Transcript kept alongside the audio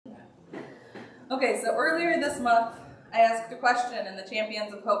Okay, so earlier this month, I asked a question in the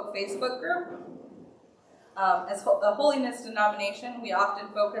Champions of Hope Facebook group. As a holiness denomination, we often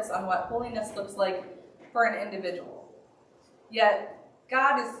focus on what holiness looks like for an individual. Yet,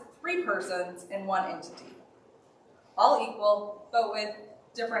 God is three persons in one entity, all equal, but with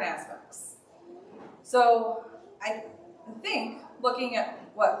different aspects. So, I think looking at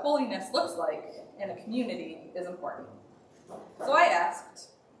what holiness looks like in a community is important. So I asked,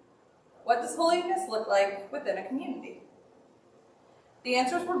 what does holiness look like within a community? The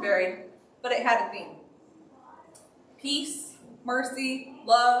answers were varied, but it had a theme. Peace, mercy,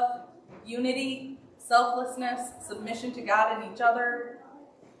 love, unity, selflessness, submission to God and each other.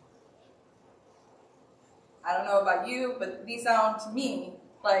 I don't know about you, but these sound to me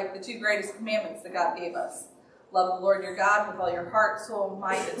like the two greatest commandments that God gave us. Love the Lord your God with all your heart, soul,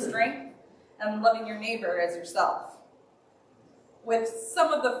 mind, and strength, and loving your neighbor as yourself. With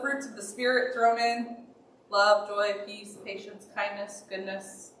some of the fruits of the Spirit thrown in, love, joy, peace, patience, kindness,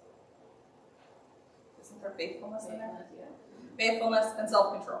 goodness. Isn't there faithfulness in there? Yeah. Faithfulness and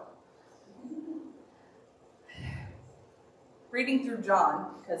self-control. Reading through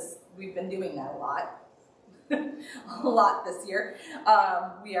John, because we've been doing that a lot this year.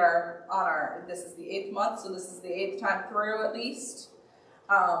 We are on this is the 8th month, so this is the 8th time through at least,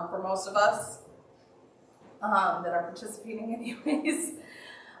 for most of us that are participating anyways.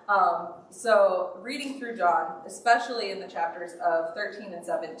 So reading through John, especially in the chapters of 13 and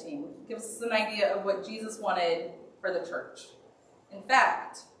 17, gives us an idea of what Jesus wanted for the church. In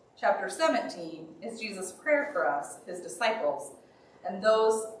fact, chapter 17 is Jesus' prayer for us, his disciples, and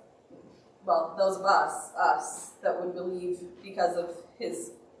those of us that would believe because of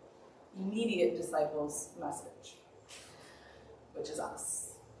his immediate disciples' message, which is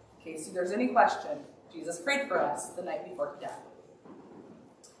us. In case there's any question, Jesus prayed for us the night before he died.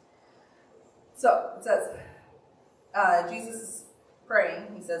 So it says, Jesus is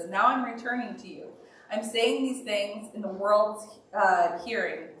praying. He says, "Now I'm returning to you. I'm saying these things in the world's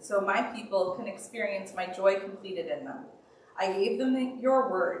hearing, so my people can experience my joy completed in them. I gave them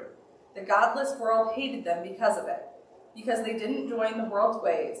your word. The godless world hated them because of it, because they didn't join the world's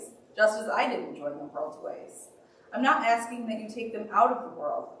ways, just as I didn't join the world's ways. I'm not asking that you take them out of the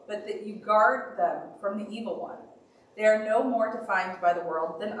world, but that you guard them from the evil one. They are no more defined by the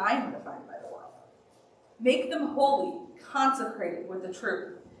world than I am defined by the world. Make them holy, consecrated with the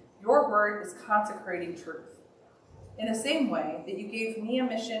truth. Your word is consecrating truth. In the same way that you gave me a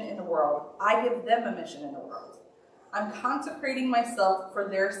mission in the world, I give them a mission in the world. I'm consecrating myself for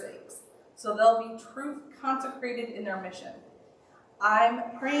their sakes, so they'll be truth consecrated in their mission.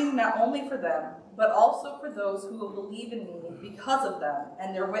 I'm praying not only for them, but also for those who will believe in me because of them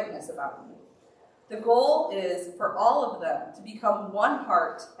and their witness about me. The goal is for all of them to become one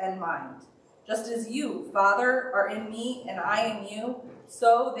heart and mind. Just as you, Father, are in me and I in you,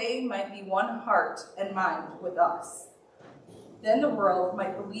 so they might be one heart and mind with us. Then the world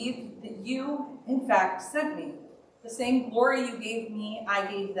might believe that you, in fact, sent me. The same glory you gave me, I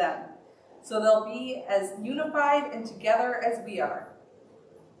gave them. So they'll be as unified and together as we are.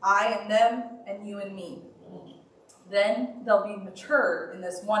 I and them, and you and me. Then they'll be mature in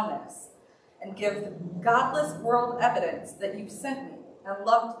this oneness and give the godless world evidence that you've sent me and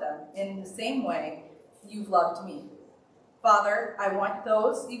loved them in the same way you've loved me. Father, I want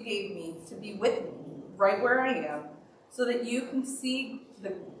those you gave me to be with me right where I am, so that you can see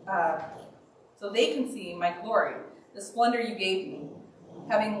so they can see my glory, the splendor you gave me,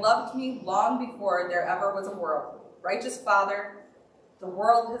 having loved me long before there ever was a world. Righteous Father, the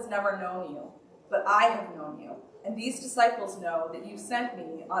world has never known you, but I have known you, and these disciples know that you sent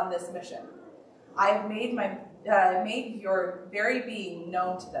me on this mission. I have made your very being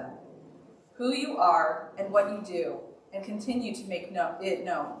known to them, who you are and what you do, and continue to make it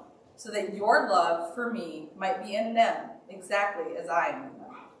known, so that your love for me might be in them exactly as I am in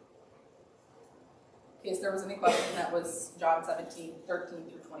them." In case there was any question, that was John 17, 13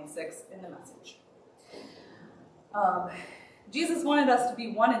 through 26 in the message. Jesus wanted us to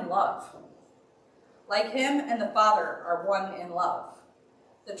be one in love. Like him and the Father are one in love.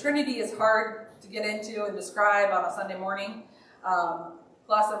 The Trinity is hard to get into and describe on a Sunday morning.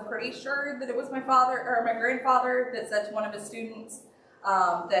 Plus, I'm pretty sure that it was my grandfather that said to one of his students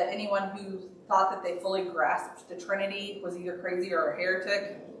that anyone who thought that they fully grasped the Trinity was either crazy or a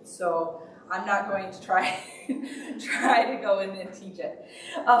heretic. So I'm not going to try to go in and teach it.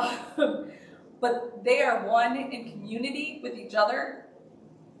 But they are one in community with each other,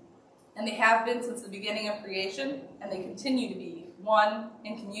 and they have been since the beginning of creation, and they continue to be one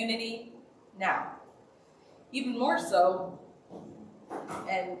in community now. Even more so,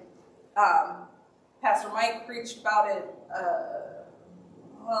 and Pastor Mike preached about it,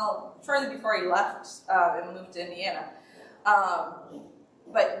 shortly before he left and moved to Indiana.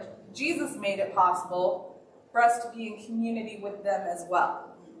 But Jesus made it possible for us to be in community with them as well.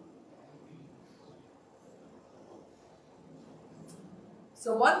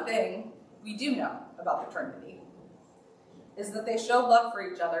 So one thing we do know about the Trinity is that they show love for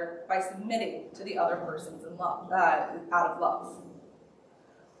each other by submitting to the other persons in love, out of love.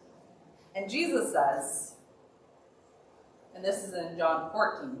 And Jesus says, and this is in John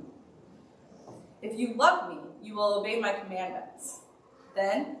 14, "If you love me, you will obey my commandments.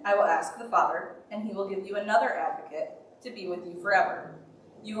 Then I will ask the Father, and he will give you another advocate to be with you forever.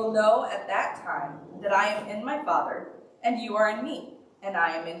 You will know at that time that I am in my Father, and you are in me, and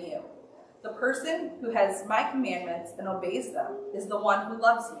I am in you. The person who has my commandments and obeys them is the one who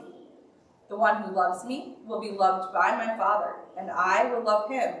loves me. The one who loves me will be loved by my Father, and I will love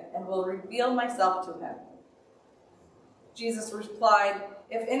him and will reveal myself to him." Jesus replied,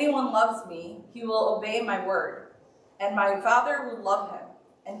 "If anyone loves me, he will obey my word, and my Father will love him,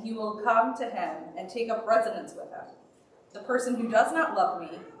 and he will come to him and take up residence with him. The person who does not love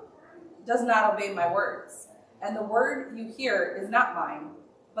me does not obey my words, and the word you hear is not mine,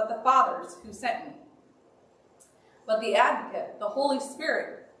 but the Father's who sent me. But the Advocate, the Holy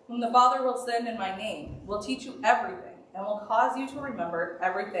Spirit, whom the Father will send in my name, will teach you everything and will cause you to remember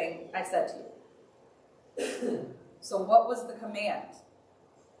everything I said to you." So what was the command?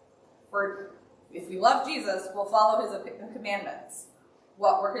 For if we love Jesus, we'll follow his commandments.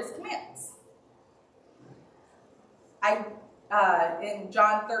 What were his commands? In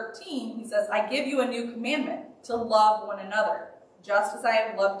John 13, he says, "I give you a new commandment, to love one another. Just as I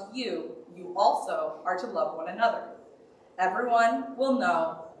have loved you, you also are to love one another. Everyone will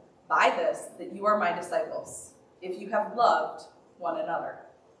know by this that you are my disciples, if you have loved one another."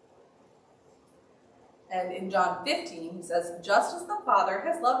 And in John 15, he says, "Just as the Father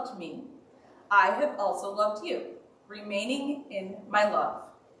has loved me, I have also loved you, remaining in my love.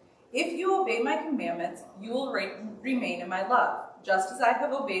 If you obey my commandments, you will remain in my love, just as I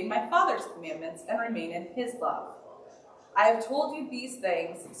have obeyed my Father's commandments and remain in his love. I have told you these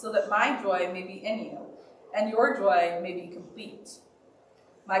things so that my joy may be in you, and your joy may be complete.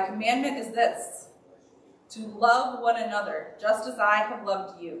 My commandment is this, to love one another just as I have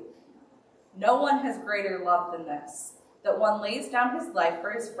loved you. No one has greater love than this, that one lays down his life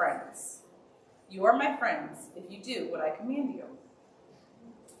for his friends. You are my friends if you do what I command you.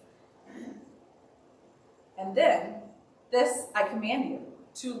 And then, this I command you,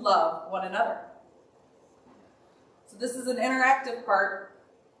 to love one another." So this is an interactive part.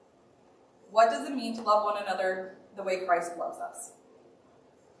 What does it mean to love one another the way Christ loves us?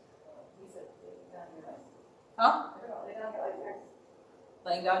 Huh?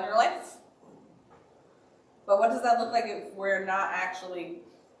 Laying down your life? But what does that look like if we're not actually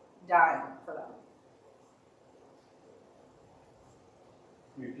dying for them?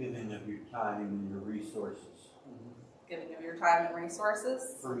 You're giving of your time and your resources. Giving of your time and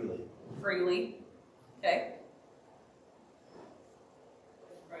resources? Freely. Freely. Okay.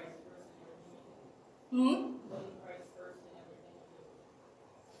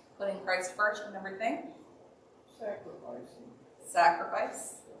 Putting Christ first in everything.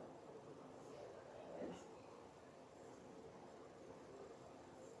 Sacrifice.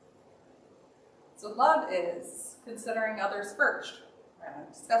 So love is considering others first. We're going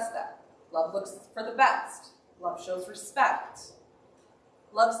to discuss that. Love looks for the best. Love shows respect.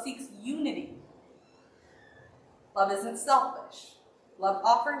 Love seeks unity. Love isn't selfish. Love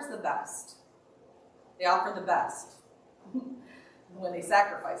offers the best. They offer the best. When they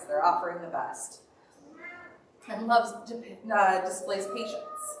sacrifice, they're offering the best. And love displays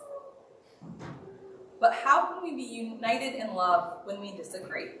patience. But how can we be united in love when we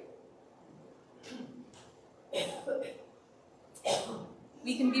disagree?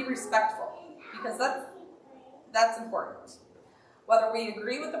 We can be respectful, because that's important. Whether we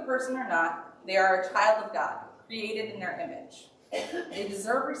agree with the person or not, they are a child of God, created in their image. They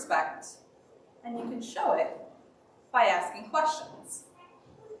deserve respect, and you can show it by asking questions.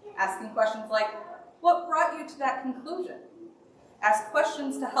 Asking questions like, what brought you to that conclusion? Ask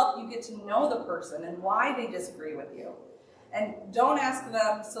questions to help you get to know the person and why they disagree with you. And don't ask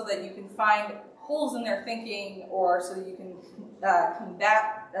them so that you can find holes in their thinking or so that you can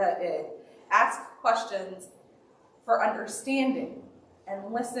combat it. Ask questions for understanding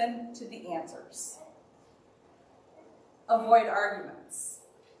and listen to the answers. Avoid arguments.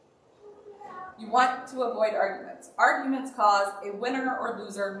 You want to avoid arguments. Arguments cause a winner or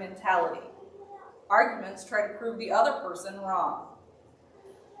loser mentality. Arguments try to prove the other person wrong.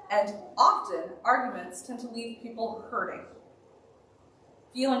 And often, arguments tend to leave people hurting,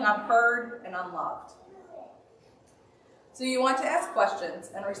 feeling unheard and unloved. So you want to ask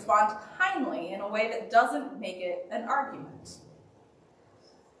questions and respond kindly in a way that doesn't make it an argument.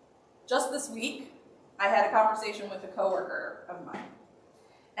 Just this week, I had a conversation with a coworker of mine,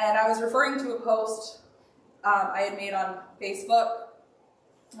 and I was referring to a post I had made on Facebook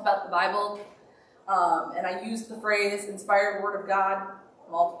about the Bible, and I used the phrase inspired word of God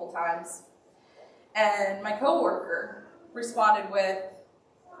multiple times. And my coworker responded with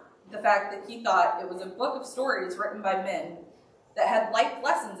the fact that he thought it was a book of stories written by men that had life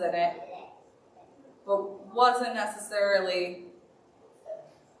lessons in it, but wasn't necessarily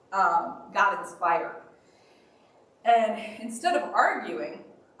God-inspired. And instead of arguing,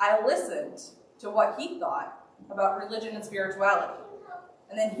 I listened to what he thought about religion and spirituality.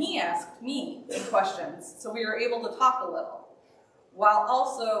 And then he asked me some questions, so we were able to talk a little, while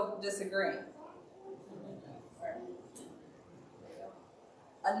also disagreeing.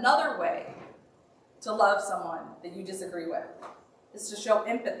 Another way to love someone that you disagree with is to show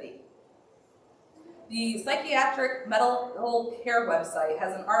empathy. The Psychiatric Medical Care website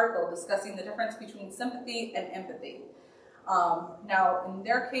has an article discussing the difference between sympathy and empathy. Now, in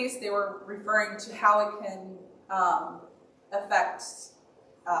their case, they were referring to how it can affect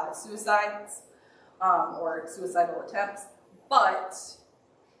suicides or suicidal attempts, but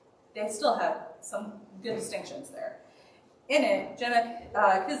they still have some good distinctions there. In it, Jenna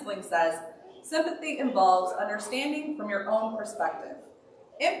Kisling says, sympathy involves understanding from your own perspective.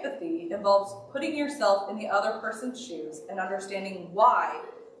 Empathy involves putting yourself in the other person's shoes and understanding why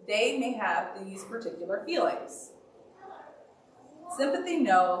they may have these particular feelings. Sympathy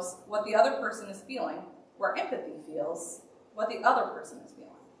knows what the other person is feeling, where empathy feels what the other person is feeling.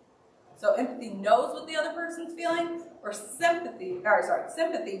 So empathy knows what the other person's feeling, or sympathy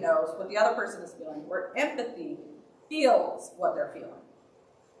knows what the other person is feeling, where empathy feels what they're feeling.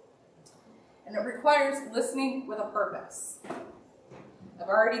 And it requires listening with a purpose. I've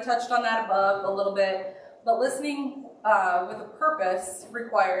already touched on that above a little bit, but listening with a purpose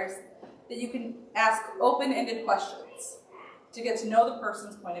requires that you can ask open-ended questions to get to know the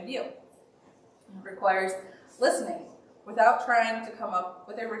person's point of view. It requires listening without trying to come up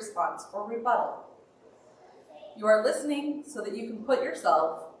with a response or rebuttal. You are listening so that you can put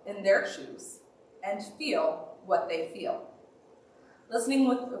yourself in their shoes and feel what they feel. Listening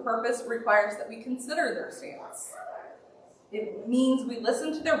with a purpose requires that we consider their stance. It means we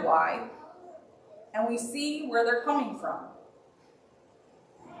listen to their why and we see where they're coming from.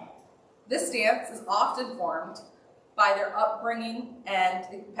 This stance is often formed by their upbringing and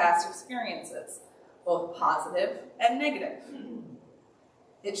past experiences, both positive and negative.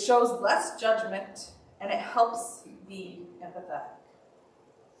 It shows less judgment and it helps be empathetic.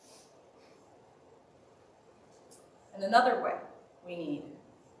 And another way we need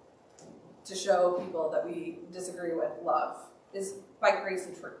to show people that we disagree with love is by grace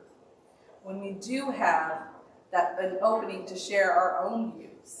and truth. When we do have an opening to share our own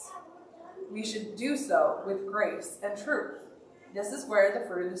views, we should do so with grace and truth. This is where the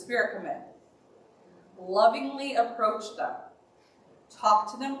fruit of the Spirit come in. Lovingly approach them.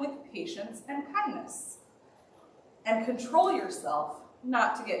 Talk to them with patience and kindness. And control yourself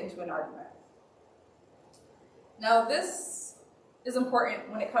not to get into an argument. Now, this is important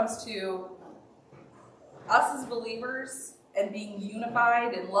when it comes to us as believers and being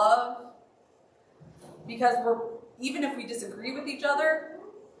unified in love, because even if we disagree with each other,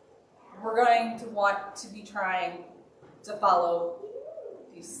 we're going to want to be trying to follow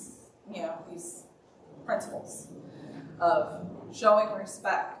these principles of showing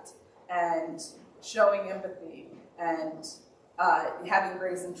respect and showing empathy and having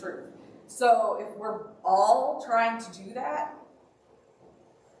grace and truth. So if we're all trying to do that,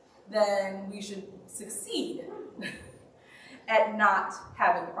 then we should succeed at not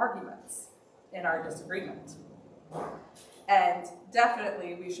having arguments in our disagreement. And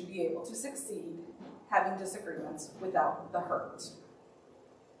definitely we should be able to succeed having disagreements without the hurt.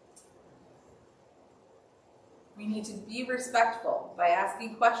 We need to be respectful by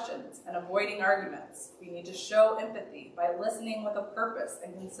asking questions and avoiding arguments. We need to show empathy by listening with a purpose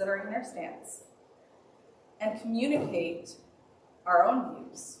and considering their stance. And communicate our own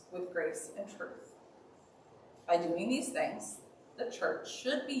views with grace and truth. By doing these things, the church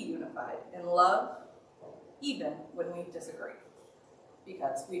should be unified in love, even when we disagree,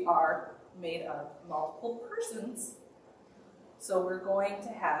 because we are made of multiple persons, so we're going to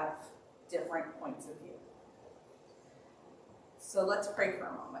have different points of view. So let's pray for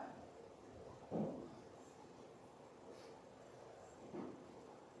a moment.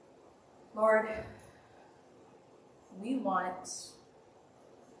 Lord, we want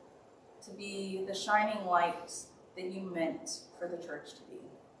to be the shining light that you meant for the church to be.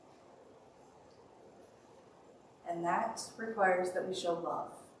 And that requires that we show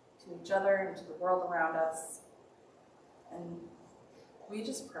love to each other and to the world around us. And we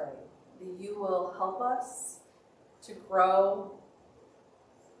just pray that you will help us to grow,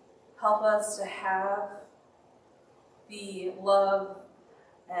 help us to have the love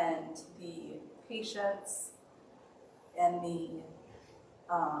and the patience and the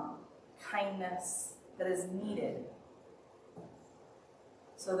kindness that is needed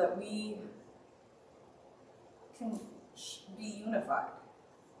so that we can be unified.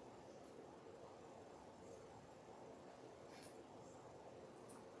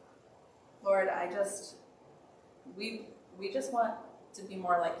 Lord, we just want to be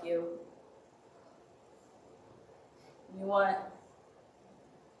more like you. We want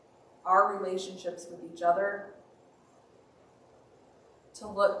our relationships with each other to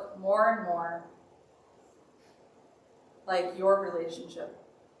look more and more like your relationship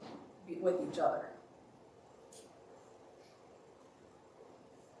with each other.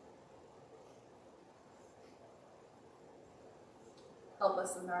 Help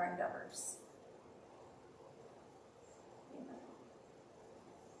us in our endeavors. Amen.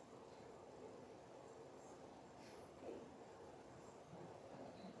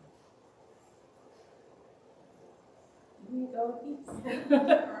 Here we go,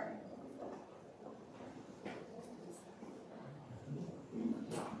 peace.